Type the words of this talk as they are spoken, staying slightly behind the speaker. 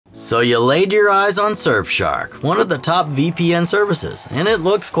So you laid your eyes on Surfshark, one of the top VPN services, and it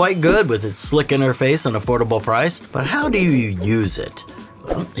looks quite good with its slick interface and affordable price, but how do you use it?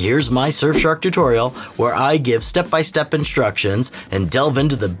 Well, here's my Surfshark tutorial where I give step-by-step instructions and delve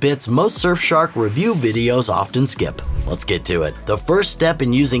into the bits most Surfshark review videos often skip. Let's get to it. The first step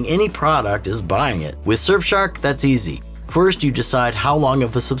in using any product is buying it. With Surfshark, that's easy. First, you decide how long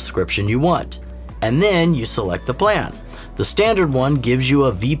of a subscription you want, and then you select the plan. The standard one gives you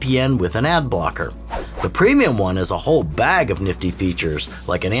a VPN with an ad blocker. The premium one is a whole bag of nifty features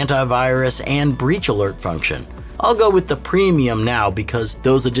like an antivirus and breach alert function. I'll go with the premium now because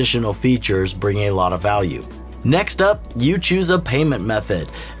those additional features bring a lot of value. Next up, you choose a payment method,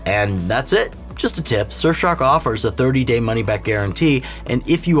 and that's it. Just a tip, Surfshark offers a 30-day money-back guarantee, and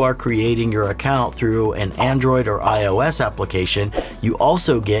if you are creating your account through an Android or iOS application, you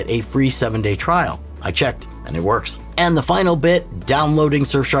also get a free 7-day trial. I checked, and it works. And the final bit, downloading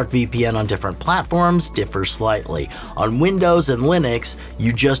Surfshark VPN on different platforms differs slightly. On Windows and Linux,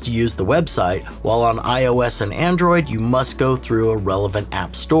 you just use the website, while on iOS and Android, you must go through a relevant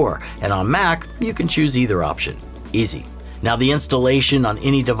app store. And on Mac, you can choose either option. Easy. Now, the installation on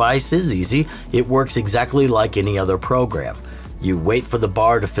any device is easy. It works exactly like any other program. You wait for the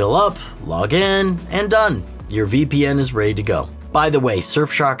bar to fill up, log in, and done. Your VPN is ready to go. By the way,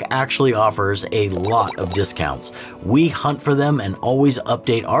 Surfshark actually offers a lot of discounts. We hunt for them and always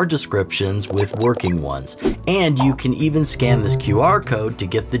update our descriptions with working ones. And you can even scan this QR code to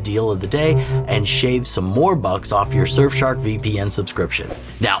get the deal of the day and shave some more bucks off your Surfshark VPN subscription.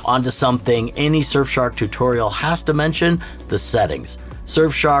 Now, onto something any Surfshark tutorial has to mention, the settings.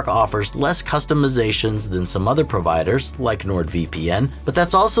 Surfshark offers less customizations than some other providers, like NordVPN, but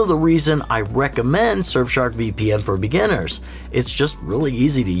that's also the reason I recommend Surfshark VPN for beginners. It's just really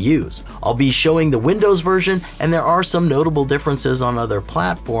easy to use. I'll be showing the Windows version, and there are some notable differences on other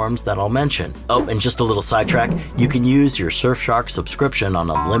platforms that I'll mention. Oh, and just a little sidetrack, you can use your Surfshark subscription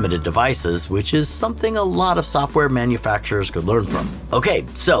on unlimited devices, which is something a lot of software manufacturers could learn from. Okay,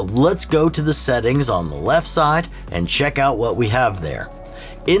 so let's go to the settings on the left side and check out what we have there.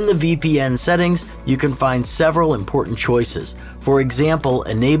 In the VPN settings, you can find several important choices. For example,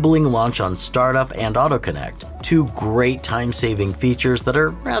 enabling launch on startup and autoconnect, two great time-saving features that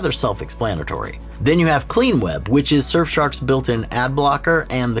are rather self-explanatory. Then you have Clean Web, which is Surfshark's built-in ad blocker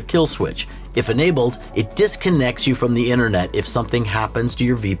and the kill switch. If enabled, it disconnects you from the internet if something happens to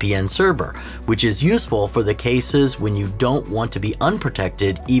your VPN server, which is useful for the cases when you don't want to be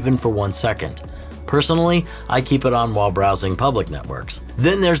unprotected even for 1 second. Personally, I keep it on while browsing public networks.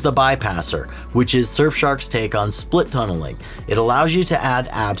 Then there's the bypasser, which is Surfshark's take on split tunneling. It allows you to add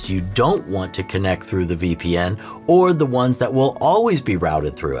apps you don't want to connect through the VPN or the ones that will always be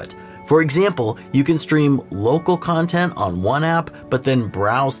routed through it. For example, you can stream local content on one app, but then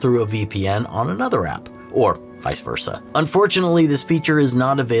browse through a VPN on another app, or vice versa. Unfortunately, this feature is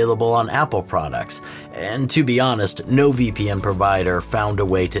not available on Apple products, and to be honest, no VPN provider found a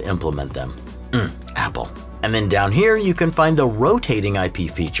way to implement them. Apple. And then down here, you can find the rotating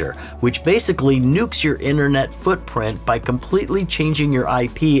IP feature, which basically nukes your internet footprint by completely changing your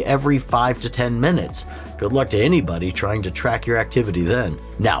IP every 5 to 10 minutes. Good luck to anybody trying to track your activity then.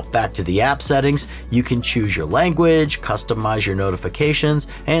 Now, back to the app settings, you can choose your language, customize your notifications,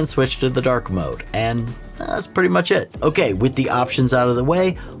 and switch to the dark mode. And that's pretty much it. Okay, with the options out of the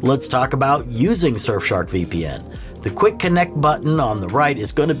way, let's talk about using Surfshark VPN. The Quick Connect button on the right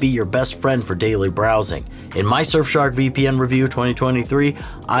is going to be your best friend for daily browsing. In my Surfshark VPN review 2023,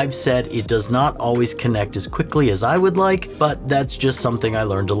 I've said it does not always connect as quickly as I would like, but that's just something I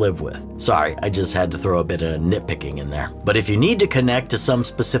learned to live with. Sorry, I just had to throw a bit of nitpicking in there. But if you need to connect to some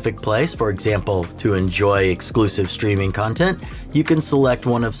specific place, for example, to enjoy exclusive streaming content, you can select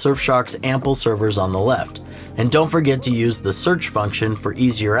one of Surfshark's ample servers on the left. And don't forget to use the search function for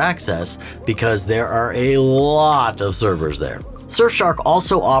easier access because there are a lot of servers there. Surfshark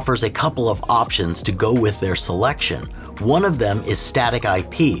also offers a couple of options to go with their selection. One of them is Static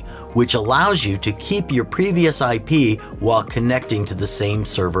IP, which allows you to keep your previous IP while connecting to the same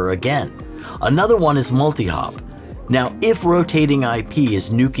server again. Another one is MultiHop. Now, if rotating IP is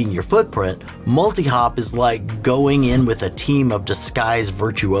nuking your footprint, MultiHop is like going in with a team of disguised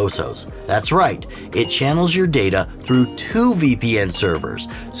virtuosos. That's right, it channels your data through 2 VPN servers,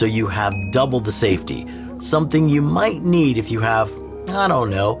 so you have double the safety. Something you might need if you have, I don't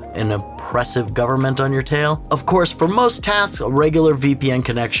know, an oppressive government on your tail? Of course, for most tasks, a regular VPN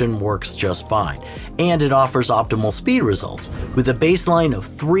connection works just fine, and it offers optimal speed results. With a baseline of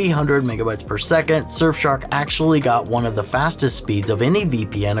 300 megabytes per second, Surfshark actually got one of the fastest speeds of any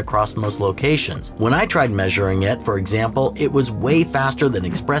VPN across most locations. When I tried measuring it, for example, it was way faster than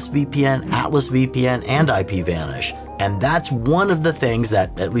ExpressVPN, Atlas VPN, and IPVanish. And that's one of the things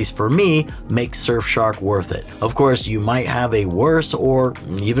that, at least for me, makes Surfshark worth it. Of course, you might have a worse or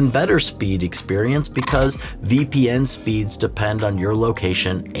even better speed experience because VPN speeds depend on your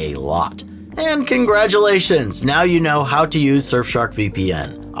location a lot. And congratulations! Now you know how to use Surfshark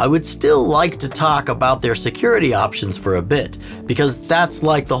VPN. I would still like to talk about their security options for a bit, because that's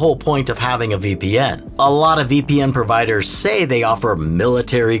like the whole point of having a VPN. A lot of VPN providers say they offer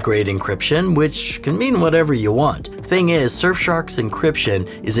military-grade encryption, which can mean whatever you want. Thing is, Surfshark's encryption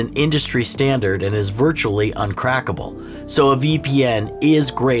is an industry standard and is virtually uncrackable. So a VPN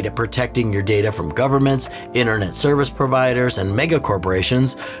is great at protecting your data from governments, internet service providers, and mega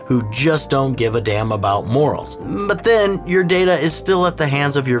corporations who just don't give a damn about morals. But then your data is still at the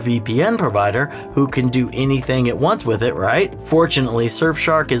hands of your VPN provider, who can do anything it wants with it, right? Fortunately,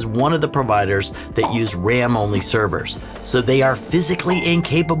 Surfshark is one of the providers that use RAM-only servers, so they are physically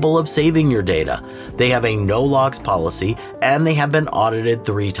incapable of saving your data. They have a no-logs policy, and they have been audited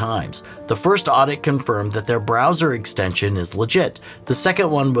 3 times. The first audit confirmed that their browser extension is legit. The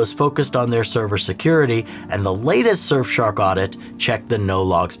second one was focused on their server security, and the latest Surfshark audit checked the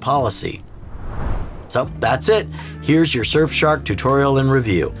no-logs policy. So that's it. Here's your Surfshark tutorial and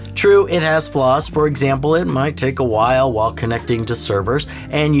review. True, it has flaws. For example, it might take a while connecting to servers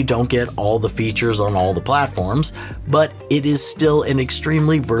and you don't get all the features on all the platforms, but it is still an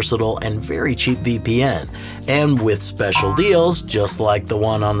extremely versatile and very cheap VPN. And with special deals, just like the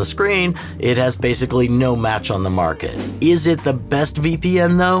one on the screen, it has basically no match on the market. Is it the best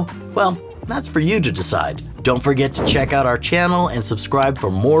VPN though? Well, that's for you to decide. Don't forget to check out our channel and subscribe for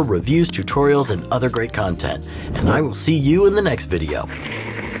more reviews, tutorials, and other great content. And I will see you in the next video.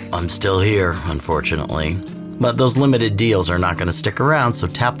 I'm still here, unfortunately. But those limited deals are not going to stick around, so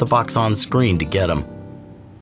tap the box on screen to get them.